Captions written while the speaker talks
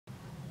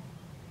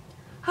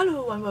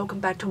Hello and welcome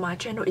back to my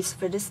channel. It's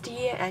Felicity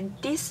here, and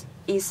this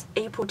is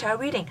April tarot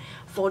reading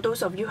for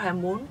those of you who have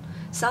moon,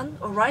 sun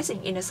or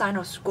rising in the sign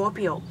of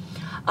Scorpio.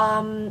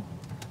 The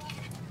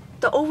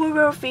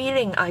overall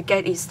feeling I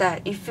get is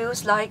that it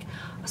feels like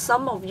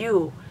some of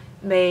you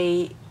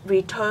may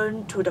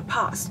return to the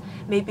past.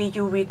 Maybe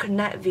you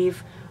reconnect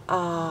with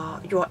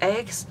your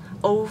ex,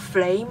 old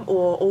flame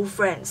or old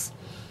friends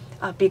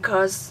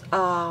because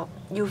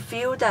you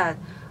feel that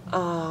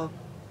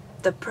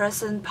the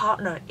present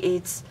partner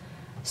is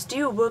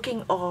still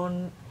working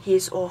on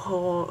his or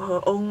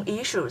her own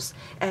issues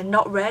and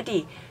not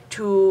ready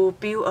to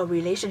build a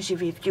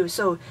relationship with you.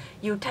 So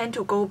you tend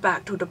to go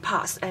back to the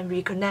past and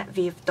reconnect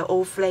with the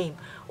old flame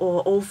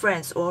or old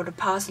friends or the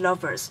past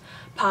lovers,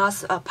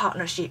 past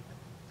partnership.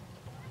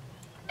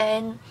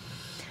 And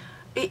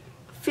it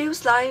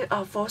feels like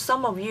for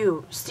some of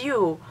you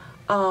still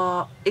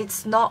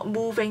it's not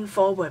moving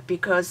forward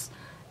because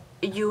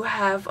you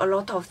have a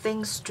lot of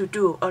things to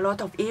do, a lot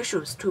of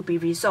issues to be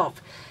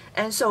resolved.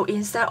 And so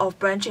instead of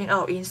branching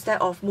out, instead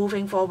of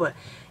moving forward,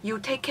 you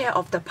take care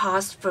of the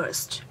past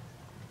first.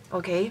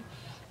 Okay?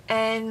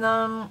 And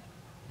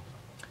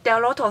there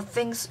are a lot of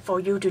things for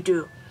you to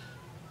do.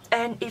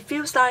 And it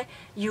feels like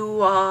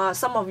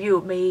some of you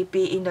may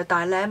be in the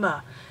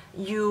dilemma.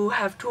 You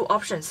have two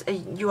options.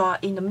 You are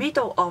in the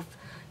middle of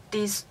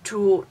these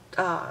two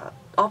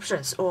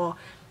options, or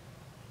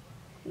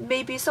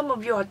maybe some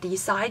of you are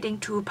deciding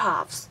two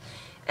paths.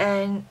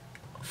 And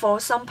for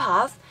some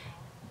path,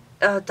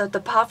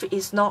 the path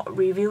is not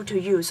revealed to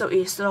you, so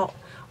it's not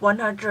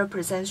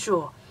 100%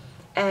 sure,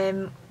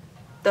 and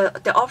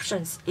the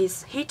options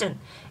is hidden.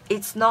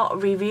 It's not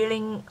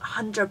revealing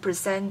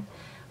 100%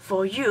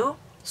 for you,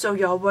 so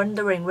you're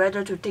wondering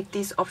whether to take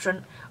this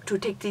option, to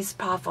take this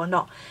path or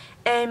not.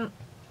 And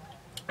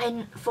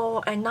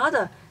for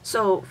another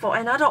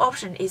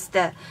option is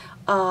that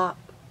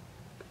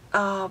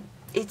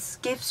it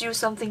gives you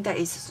something that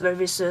is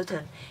very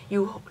certain.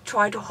 You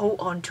try to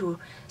hold on to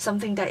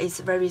something that is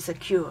very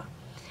secure.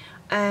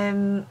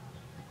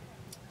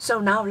 So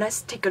now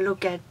let's take a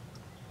look at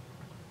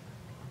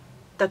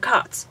the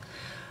cards.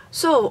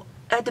 So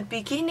at the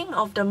beginning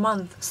of the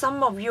month,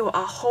 some of you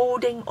are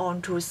holding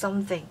on to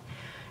something.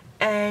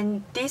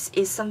 And this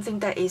is something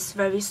that is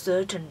very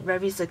certain,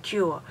 very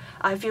secure.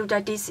 I feel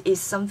that this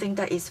is something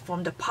that is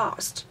from the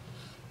past.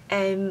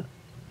 And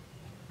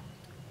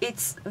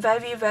it's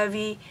very,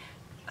 very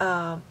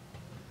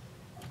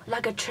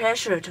like a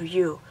treasure to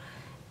you.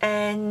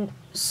 And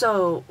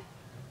so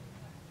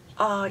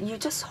you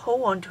just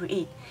hold on to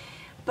it.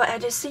 But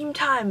at the same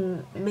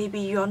time, maybe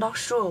you're not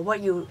sure what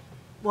you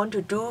want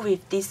to do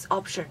with this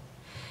option.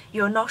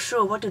 You're not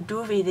sure what to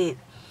do with it.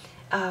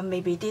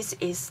 Maybe this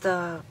is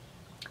the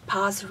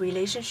past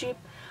relationship,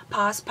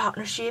 past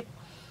partnership,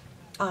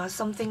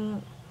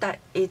 something that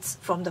is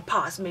from the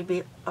past,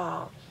 maybe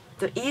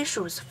the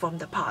issues from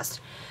the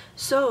past.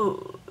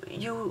 So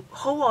you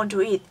hold on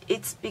to it.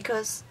 It's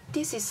because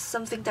this is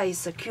something that is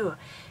secure.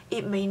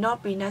 It may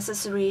not be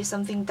necessarily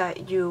something that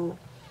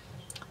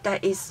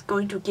is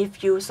going to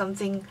give you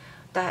something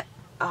that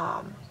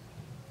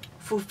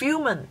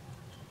fulfillment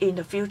in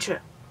the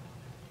future,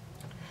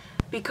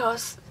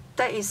 because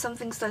that is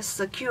something that's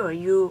secure.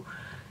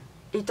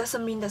 It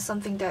doesn't mean that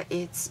something that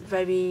is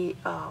very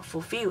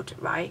fulfilled,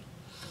 right?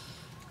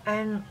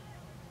 And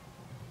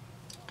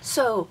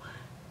so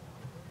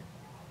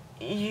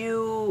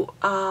you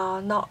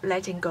are not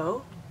letting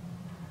go.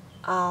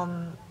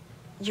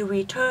 You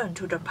return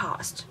to the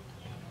past,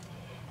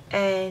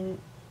 and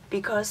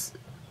because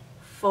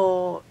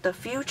for the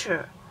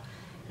future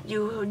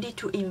you need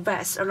to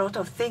invest a lot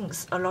of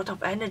things, a lot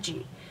of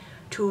energy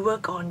to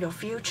work on your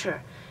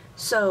future.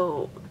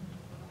 So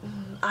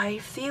I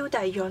feel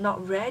that you're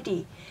not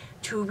ready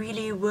to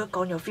really work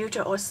on your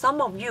future, or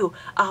some of you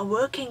are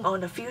working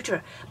on the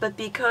future, but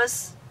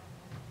because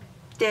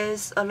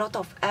there's a lot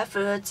of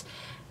effort,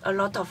 a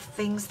lot of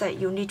things that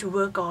you need to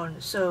work on,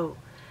 so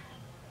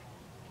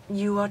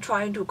you are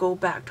trying to go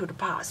back to the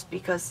past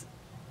because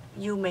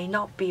you may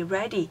not be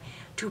ready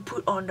to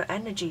put on the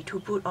energy, to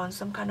put on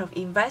some kind of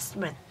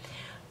investment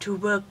to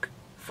work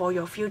for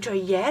your future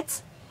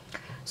yet.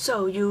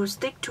 So you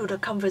stick to the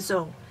comfort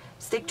zone,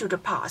 stick to the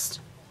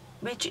past,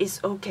 which is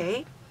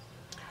okay.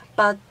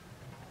 But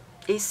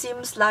it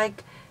seems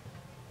like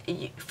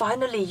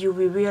finally you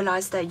will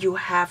realize that you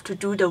have to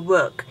do the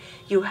work.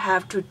 You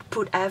have to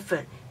put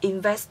effort,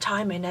 invest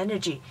time and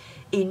energy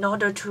in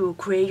order to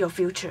create your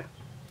future.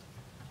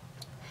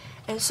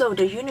 And so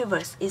the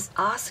universe is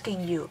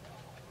asking you,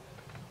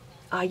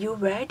 are you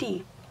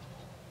ready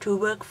to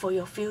work for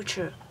your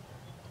future?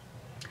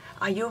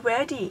 Are you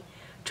ready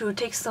to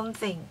take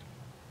something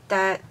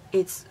that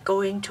it's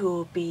going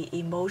to be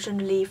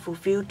emotionally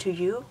fulfilled to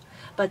you,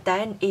 but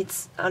then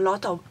it's a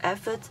lot of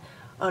effort,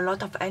 a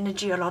lot of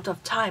energy, a lot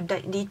of time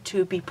that need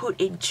to be put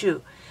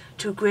into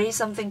to create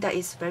something that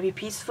is very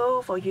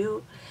peaceful for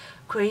you,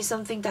 create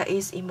something that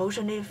is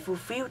emotionally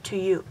fulfilled to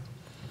you?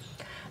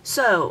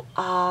 So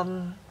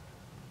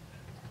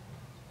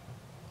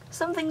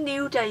something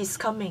new that is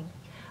coming.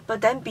 But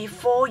then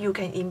before you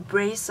can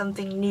embrace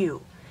something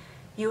new,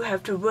 you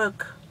have to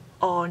work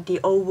on the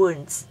old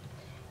wounds,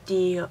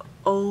 the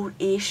old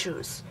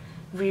issues,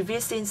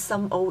 revising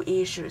some old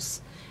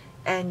issues,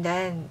 and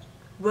then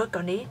work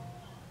on it,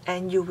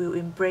 and you will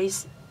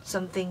embrace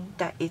something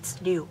that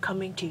is new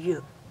coming to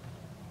you.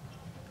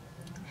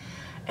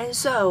 And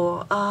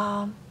so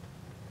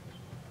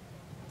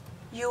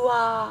you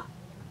are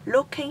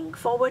looking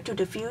forward to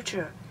the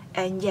future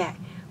and yet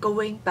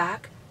going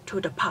back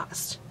to the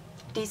past.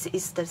 This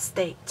is the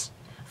state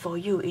for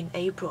you in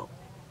April.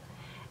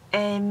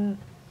 And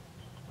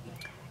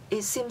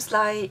it seems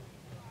like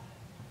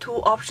two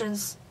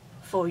options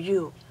for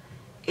you.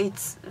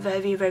 It's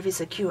very, very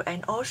secure.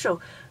 And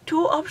also,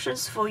 two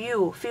options for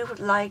you feel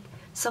like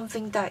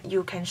something that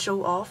you can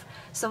show off,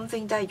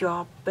 something that you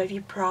are very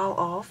proud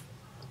of.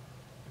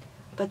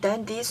 But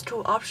then these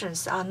two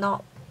options are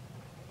not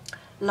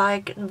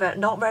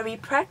very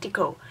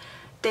practical.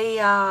 They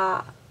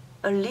are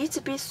a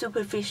little bit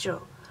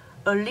superficial,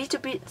 a little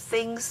bit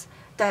things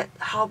that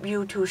help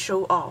you to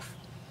show off.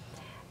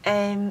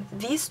 And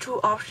these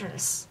two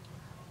options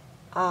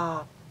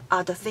are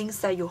the things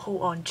that you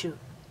hold on to.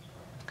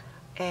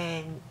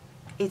 And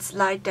it's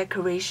like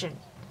decoration.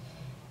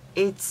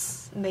 It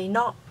may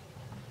not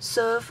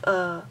serve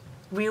a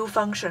real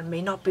function,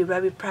 may not be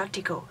very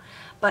practical,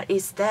 but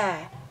it's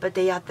there, but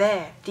they are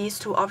there. These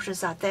two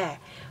options are there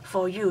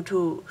for you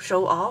to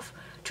show off,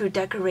 to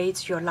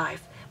decorate your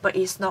life, but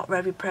it's not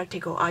very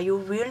practical. Are you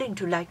willing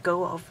to let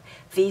go of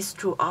these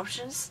two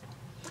options?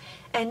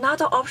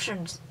 Another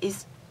option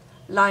is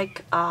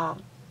like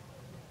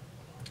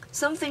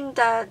something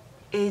that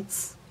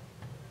is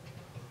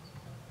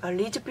a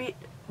little bit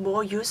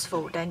more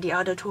useful than the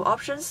other two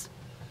options,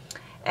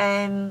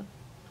 and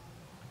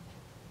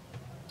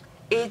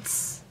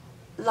it's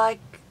like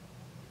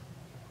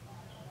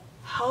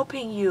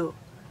helping you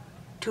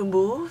to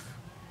move.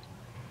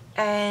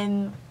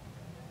 And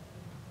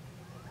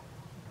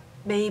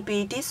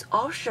maybe this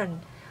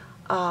option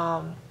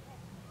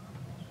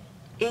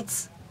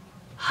it's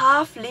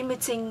half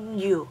limiting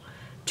you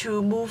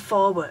to move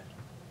forward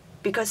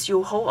because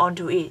you hold on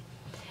to it.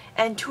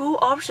 And two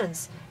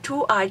options,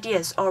 two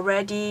ideas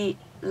already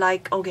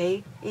like,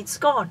 okay, it's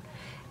gone.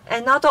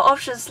 Another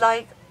option's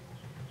like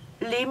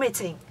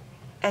limiting,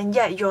 and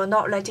yet you're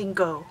not letting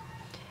go.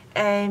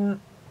 And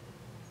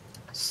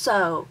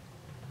so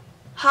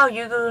how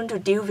you're going to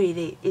deal with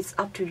it, it's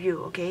up to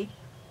you, okay?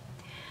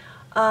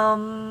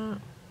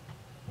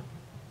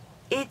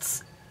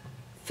 It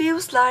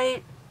feels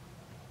like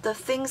the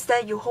things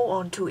that you hold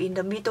on to in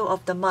the middle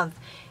of the month,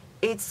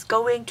 it's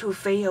going to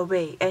fade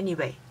away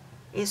anyway.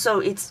 So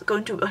it's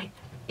going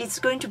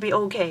to be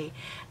okay.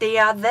 They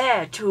are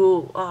there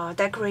to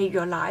decorate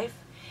your life,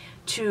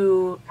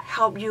 to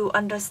help you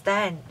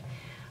understand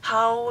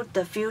how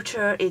the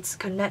future is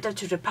connected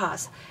to the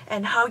past,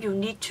 and how you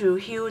need to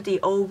heal the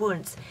old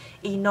wounds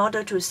in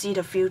order to see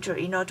the future,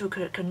 in order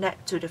to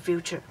connect to the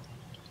future.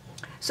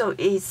 So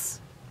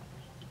it's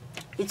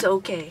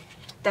okay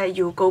that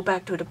you go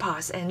back to the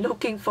past and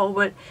looking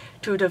forward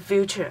to the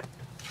future.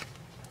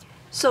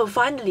 So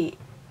finally,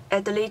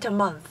 at the later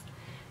month,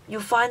 you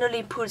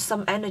finally put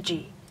some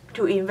energy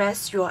to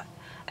invest your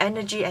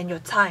energy and your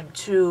time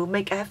to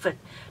make effort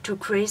to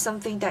create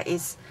something that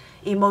is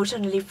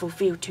emotionally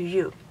fulfilled to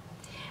you.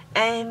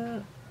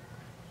 And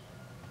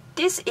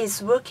this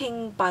is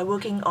working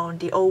on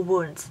the old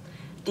wounds,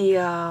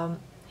 the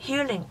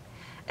healing,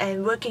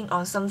 and working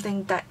on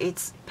something that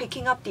is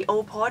picking up the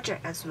old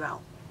project as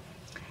well.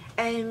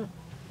 And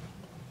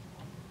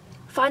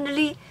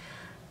finally,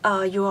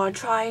 you are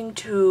trying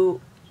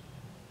to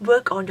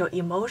work on your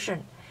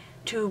emotion,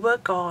 to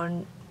work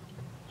on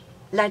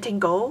letting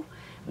go,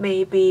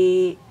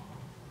 maybe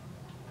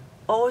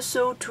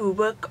also to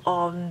work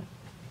on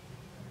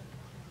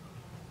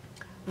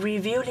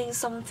revealing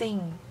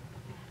something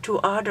to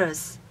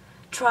others,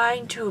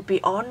 trying to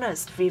be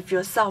honest with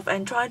yourself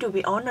and trying to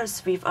be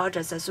honest with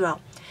others as well.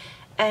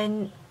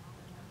 And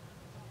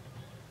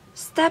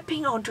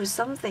stepping onto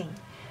something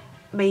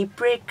may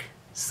break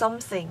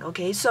something,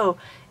 okay? So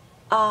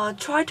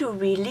try to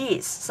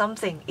release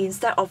something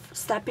instead of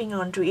stepping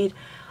onto it,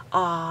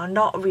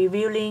 not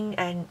revealing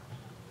and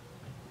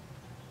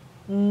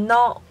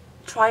not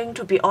trying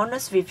to be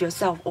honest with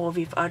yourself or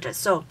with others.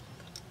 So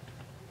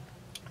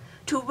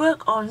to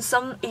work on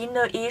some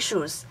inner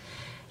issues,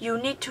 you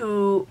need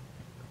to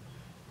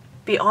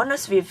be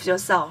honest with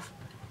yourself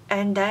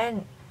and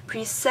then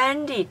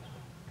present it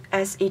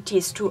as it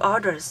is to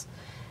others,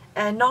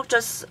 and not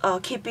just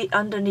keep it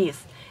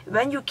underneath.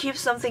 When you keep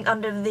something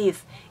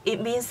underneath, it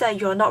means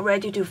that you're not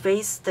ready to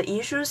face the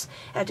issues.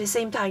 At the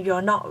same time,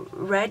 you're not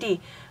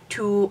ready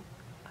to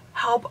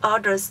help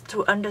others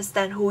to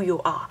understand who you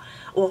are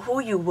or who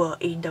you were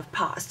in the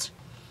past.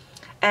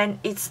 And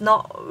it's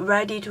not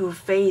ready to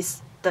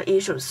face the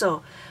issues.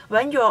 So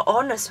when you're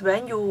honest,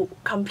 when you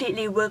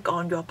completely work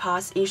on your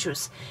past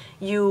issues,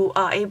 you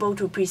are able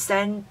to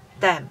present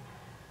them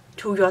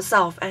to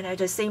yourself and at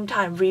the same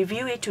time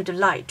reveal it to the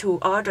light to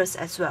others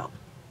as well.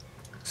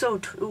 So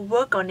to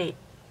work on it,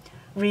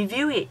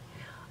 review it,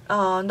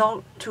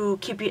 not to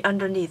keep it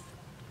underneath.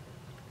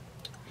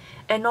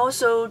 and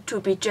also to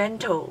be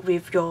gentle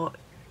with your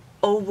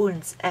old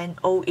wounds and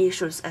old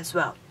issues as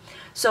well.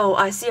 So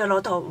I see a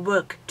lot of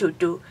work to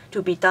do,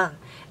 to be done,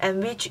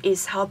 and which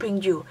is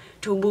helping you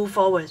to move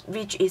forward,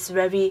 which is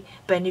very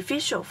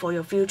beneficial for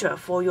your future,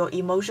 for your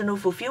emotional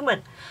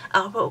fulfillment.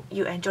 I hope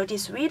you enjoyed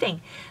this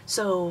reading.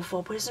 So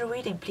for personal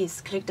reading, please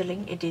click the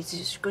link in the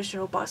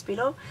description box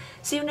below.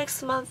 See you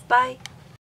next month. Bye.